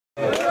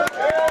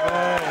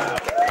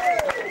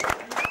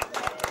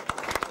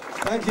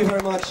Thank you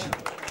very much.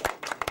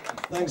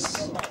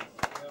 Thanks.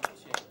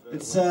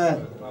 It's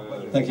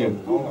thank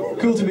you.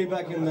 Cool to be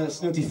back in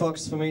Snooty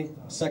Fox for me.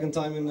 Second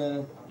time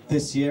in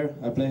this year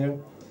I play here.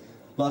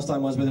 Last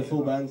time was with a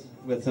full band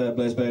with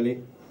Blaze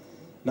Bailey.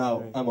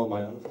 Now I'm on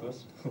my own, of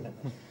course.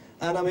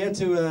 And I'm here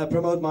to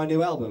promote my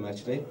new album,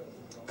 actually,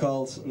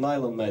 called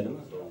Nylon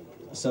Madness.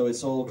 So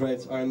it's all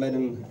great Iron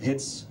Maiden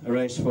hits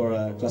arranged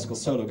for classical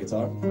solo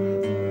guitar.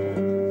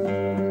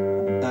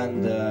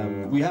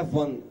 And we have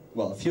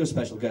a few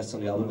special guests on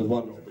the album, but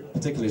one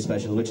particularly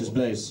special, which is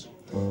Blaze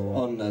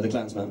on The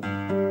Clansman.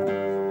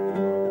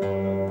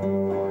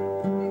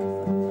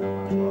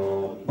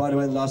 By the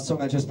way, the last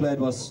song I just played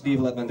was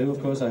Evil at Mandu,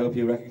 of course. I hope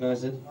you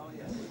recognized it.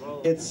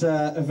 It's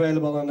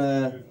available on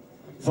a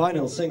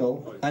vinyl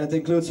single, and it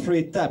includes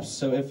 3 taps,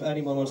 so if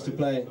anyone wants to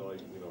play,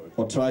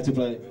 or try to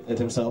play it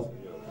himself,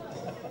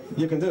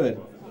 you can do it.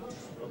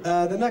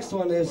 The next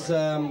one is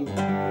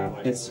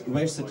it's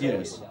Wasted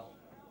Years.